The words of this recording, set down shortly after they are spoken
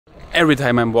Every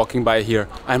time I'm walking by here,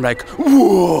 I'm like,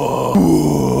 whoa,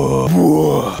 whoa,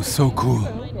 whoa, so cool.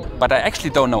 But I actually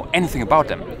don't know anything about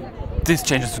them. This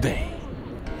changes today.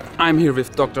 I'm here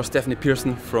with Dr. Stephanie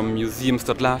Pearson from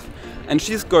Museums.Love, and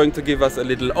she's going to give us a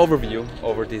little overview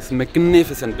over these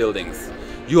magnificent buildings.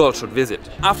 You all should visit.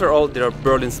 After all, they are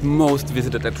Berlin's most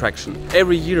visited attraction.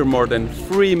 Every year more than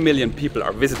 3 million people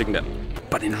are visiting them.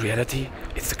 But in reality,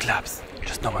 it's the clubs.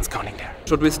 Just no one's counting there.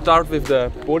 Should we start with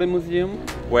the Bode Museum,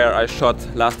 where I shot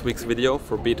last week's video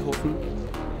for Beethoven?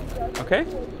 Okay?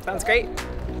 Sounds great.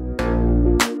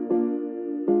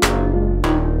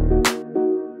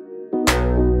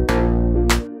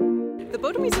 The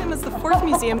Bode Museum is the fourth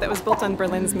museum that was built on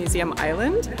Berlin's Museum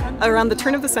Island around the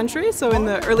turn of the century, so in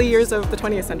the early years of the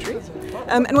 20th century.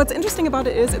 And what's interesting about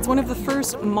it is it's one of the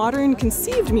first modern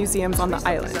conceived museums on the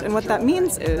island. And what that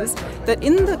means is that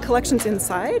in the collections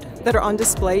inside that are on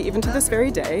display even to this very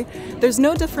day, there's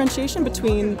no differentiation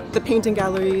between the painting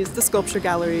galleries, the sculpture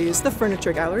galleries, the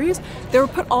furniture galleries. They were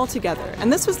put all together.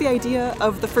 And this was the idea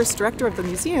of the first director of the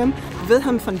museum,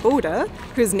 Wilhelm von Bode,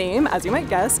 whose name, as you might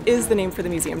guess, is the name for the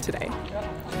museum today.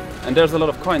 And there's a lot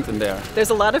of coins in there.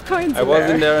 There's a lot of coins in there. I was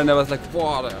in there and I was like,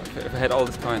 wow, I had all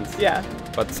these coins. Yeah.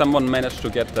 But someone managed to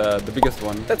get the biggest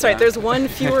one. That's right, there's one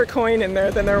fewer coin in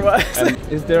there than there was. And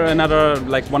is there another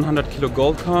like 100 kilo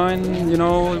gold coin, you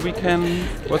know, we can,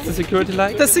 what's the security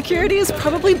like? The security is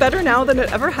probably better now than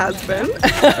it ever has been.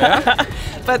 Yeah?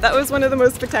 But that was one of the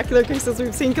most spectacular cases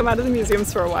we've seen come out of the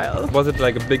museums for a while. Was it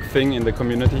like a big thing in the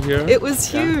community here? It was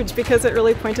huge because it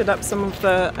really pointed up some of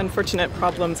the unfortunate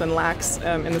problems and lacks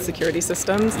in the security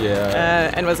systems,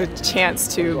 and was a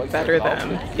chance to better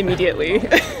them immediately.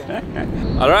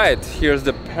 All right, here's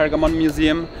the Pergamon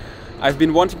Museum. I've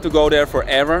been wanting to go there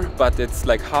forever, but it's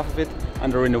like half of it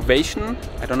under renovation.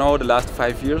 I don't know, the last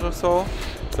 5 years or so.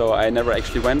 So I never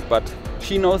actually went, but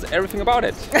she knows everything about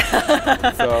it.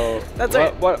 So that's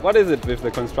right. What is it with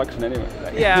the construction anyway?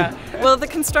 Yeah, well, the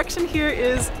construction here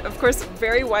is, of course,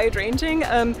 very wide-ranging,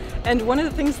 and one of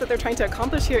the things that they're trying to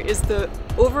accomplish here is the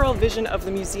overall vision of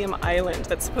the museum island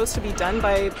that's supposed to be done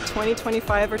by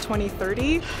 2025 or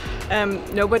 2030.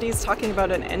 Nobody's talking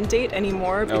about an end date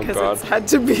anymore because it's had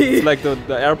to be... It's like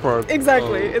the airport.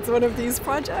 Exactly, it's one of these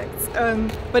projects.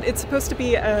 But it's supposed to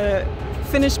be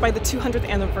finished by the 200th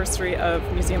anniversary of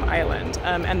Museum Island,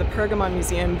 and the Pergamon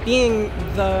Museum, being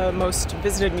the most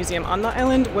visited museum on the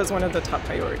island, was one of the top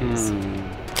priorities.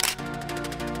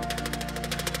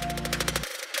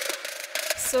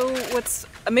 So what's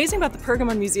amazing about the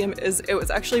Pergamon Museum is it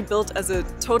was actually built as a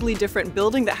totally different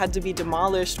building that had to be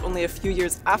demolished only a few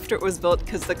years after it was built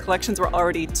because the collections were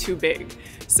already too big.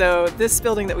 So this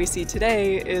building that we see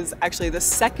today is actually the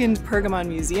second Pergamon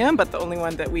Museum, but the only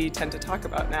one that we tend to talk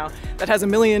about now, that has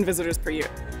 1 million visitors per year.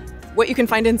 What you can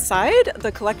find inside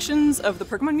the collections of the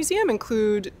Pergamon Museum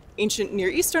include ancient Near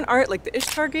Eastern art like the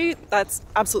Ishtar Gate. That's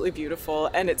absolutely beautiful,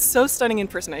 and it's so stunning in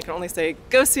person. I can only say,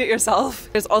 go see it yourself.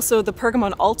 There's also the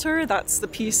Pergamon altar. That's the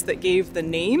piece that gave the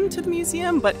name to the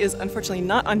museum, but is unfortunately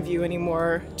not on view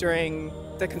anymore during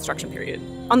the construction period.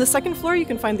 On the second floor, you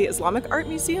can find the Islamic Art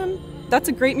Museum. That's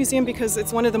a great museum because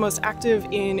it's one of the most active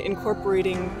in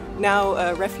incorporating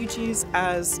now refugees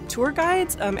as tour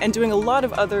guides and doing a lot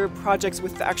of other projects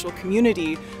with the actual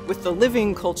community, with the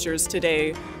living cultures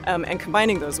today, and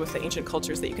combining those with the ancient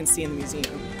cultures that you can see in the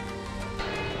museum.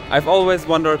 I've always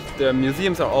wondered, the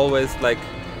museums are always like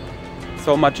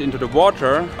so much into the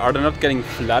water. Are they not getting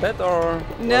flooded, or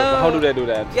how do they do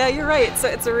that? Yeah, you're right. So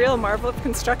it's a real marvel of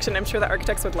construction. I'm sure the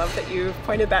architects would love that you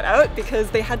pointed that out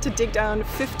because they had to dig down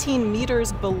 15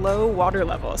 meters below water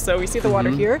level. So we see the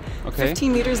water here,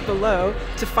 15 meters below,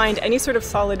 to find any sort of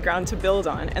solid ground to build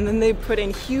on. And then they put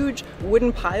in huge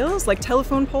wooden piles, like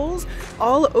telephone poles,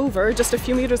 all over, just a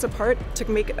few meters apart, to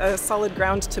make a solid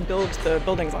ground to build the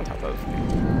buildings on top of.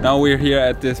 Now we're here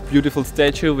at this beautiful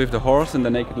statue with the horse and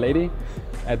the naked lady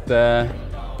at the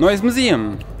Neues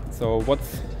Museum. So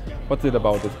what's it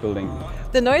about, this building?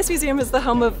 The Neues Museum is the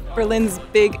home of Berlin's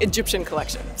big Egyptian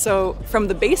collection. So from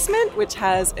the basement, which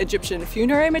has Egyptian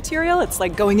funerary material, it's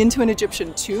like going into an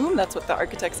Egyptian tomb. That's what the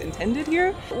architects intended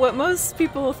here. What most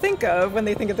people think of when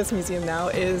they think of this museum now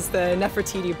is the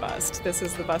Nefertiti bust. This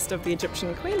is the bust of the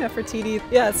Egyptian queen Nefertiti.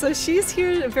 Yeah, so she's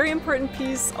here, a very important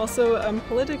piece. Also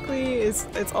politically,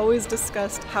 it's always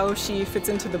discussed how she fits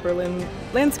into the Berlin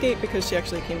landscape because she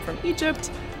actually came from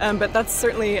Egypt. But that's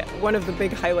certainly one of the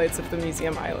big highlights of the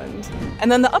museum island.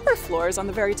 And then the upper floors, on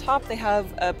the very top, they have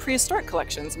prehistoric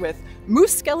collections with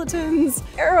moose skeletons,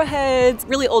 arrowheads,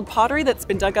 really old pottery that's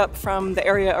been dug up from the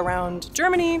area around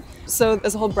Germany. So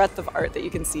there's a whole breadth of art that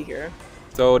you can see here.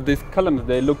 So these columns,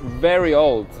 they look very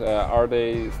old. Are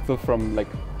they still from like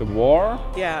the war?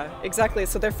 Yeah, exactly.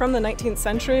 So they're from the 19th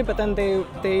century, but then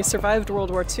they survived World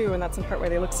War II, and that's in part why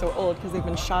they look so old, because they've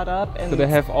been shot up. And so they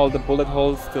have all the bullet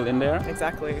holes still in there?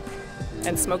 Exactly.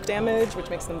 And smoke damage, which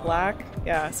makes them black.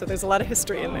 Yeah, so there's a lot of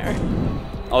history in there.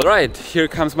 All right, here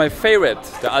comes my favorite,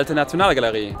 the Alte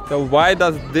Nationalgalerie. So why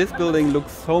does this building look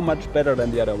so much better than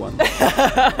the other one?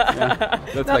 Yeah,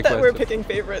 that's Not my that we're question. picking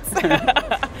favorites.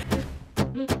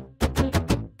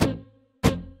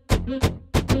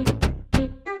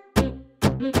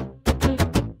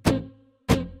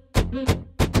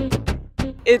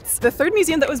 It's the third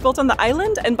museum that was built on the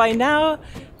island, and by now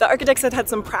the architects had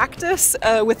some practice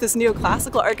with this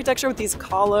neoclassical architecture, with these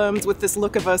columns, with this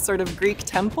look of a sort of Greek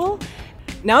temple.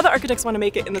 Now the architects want to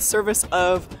make it in the service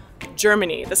of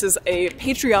Germany. This is a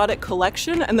patriotic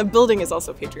collection, and the building is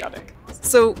also patriotic.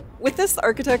 So with this, the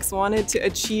architects wanted to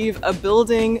achieve a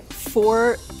building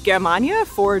for Germania,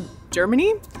 for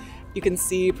Germany. You can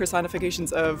see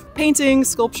personifications of painting,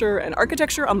 sculpture, and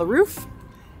architecture on the roof.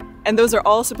 And those are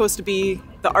all supposed to be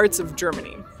the arts of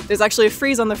Germany. There's actually a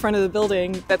frieze on the front of the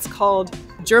building that's called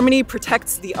 "Germany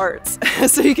Protects the Arts."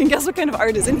 So you can guess what kind of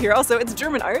art is in here. Also, it's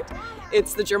German art.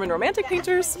 It's the German Romantic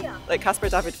painters, like Caspar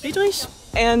David Friedrich,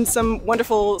 and some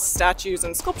wonderful statues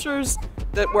and sculptures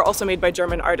that were also made by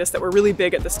German artists that were really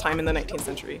big at this time in the 19th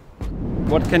century.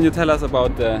 What can you tell us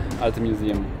about the Alte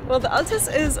Museum? Well, the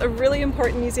Altes is a really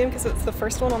important museum because it's the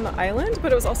first one on the island,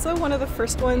 but it was also one of the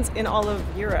first ones in all of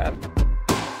Europe.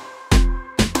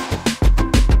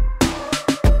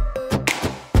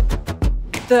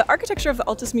 The architecture of the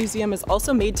Altes Museum is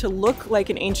also made to look like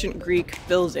an ancient Greek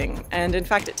building, and in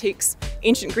fact it takes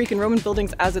ancient Greek and Roman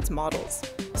buildings as its models.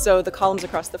 So the columns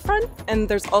across the front, and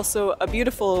there's also a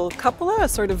beautiful cupola, a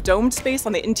sort of domed space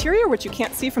on the interior which you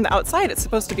can't see from the outside. It's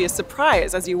supposed to be a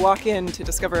surprise as you walk in to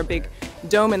discover a big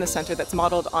dome in the center that's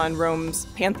modeled on Rome's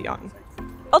Pantheon.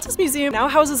 Altes Museum now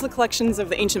houses the collections of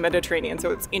the ancient Mediterranean,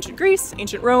 so it's ancient Greece,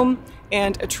 ancient Rome,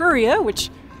 and Etruria, which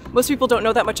most people don't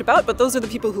know that much about, but those are the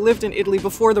people who lived in Italy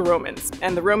before the Romans.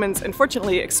 And the Romans,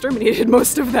 unfortunately, exterminated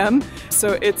most of them.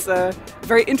 So it's a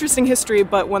very interesting history,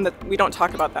 but one that we don't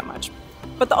talk about that much.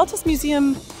 But the Altes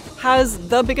Museum has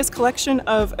the biggest collection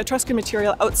of Etruscan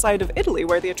material outside of Italy,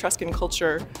 where the Etruscan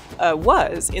culture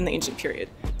was in the ancient period.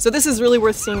 So this is really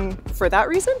worth seeing for that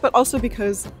reason, but also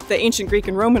because the ancient Greek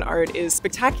and Roman art is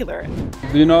spectacular.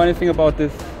 Do you know anything about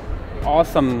this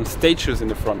awesome statues in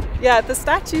the front? Yeah, the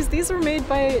statues, these were made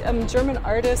by German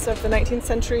artists of the 19th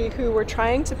century who were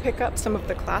trying to pick up some of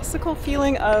the classical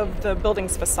feeling of the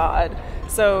building's facade.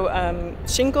 So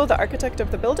Schinkel, the architect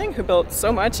of the building, who built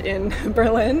so much in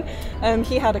Berlin,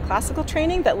 he had a classical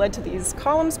training that led to these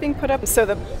columns being put up. So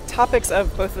the topics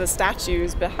of both of the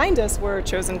statues behind us were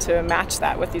chosen to match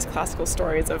that with these classical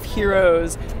stories of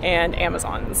heroes and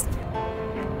Amazons.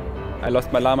 I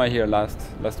lost my llama here last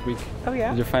week. Oh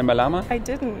yeah? Did you find my llama? I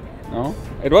didn't. No?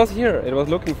 It was here. It was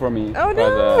looking for me. Oh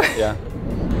no! But, yeah.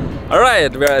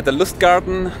 Alright, we're at the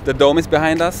Lustgarten. The dome is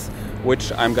behind us,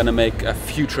 which I'm gonna make a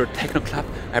future techno club.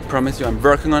 I promise you I'm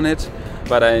working on it,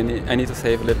 but I need to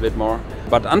save a little bit more.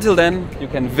 But until then, you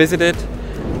can visit it.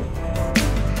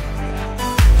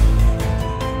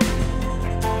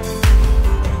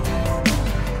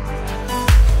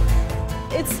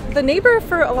 It's the neighbor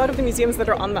for a lot of the museums that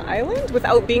are on the island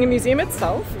without being a museum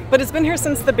itself, but it's been here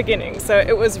since the beginning. So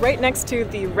it was right next to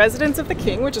the Residence of the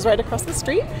King, which is right across the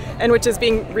street, and which is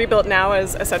being rebuilt now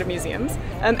as a set of museums.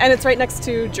 And it's right next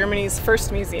to Germany's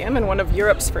first museum and one of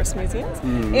Europe's first museums.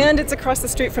 And it's across the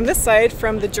street from this side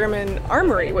from the German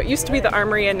Armory, what used to be the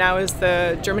Armory and now is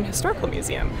the German Historical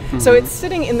Museum. So it's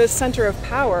sitting in this center of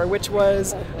power, which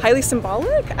was highly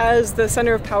symbolic as the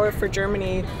center of power for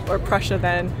Germany, or Prussia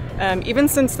then, even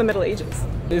since the Middle Ages.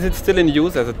 Is it still in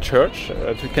use as a church?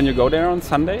 Can you go there on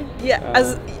Sunday? Yeah,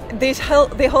 as they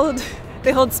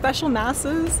hold special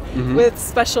masses with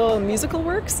special musical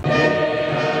works.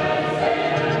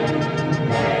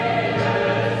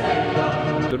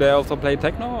 Do they also play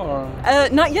techno or?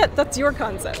 Not yet. That's your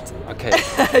concept. Okay.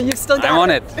 You've still got I'm on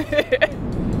it.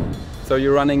 So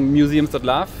you're running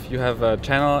Museums.Love. You have a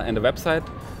channel and a website.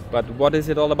 But what is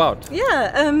it all about?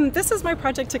 Yeah, this is my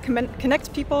project to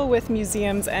connect people with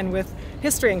museums and with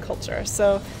history and culture.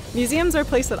 So museums are a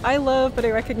place that I love, but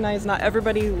I recognize not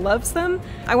everybody loves them.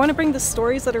 I want to bring the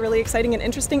stories that are really exciting and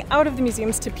interesting out of the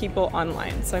museums to people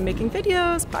online. So I'm making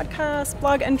videos, podcasts,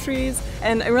 blog entries,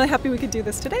 and I'm really happy we could do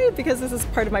this today because this is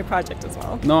part of my project as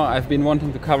well. No, I've been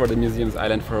wanting to cover the Museums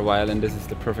Island for a while, and this is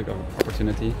the perfect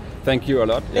opportunity. Thank you a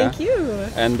lot. Thank you.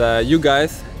 And you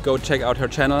guys, go check out her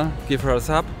channel, give her a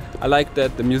sub. I like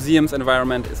that the museum's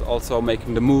environment is also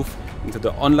making the move into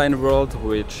the online world,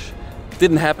 which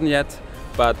didn't happen yet,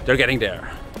 but they're getting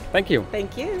there. Thank you.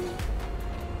 Thank you.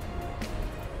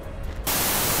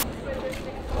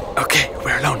 Okay,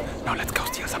 we're alone. Now let's go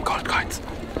steal some gold coins.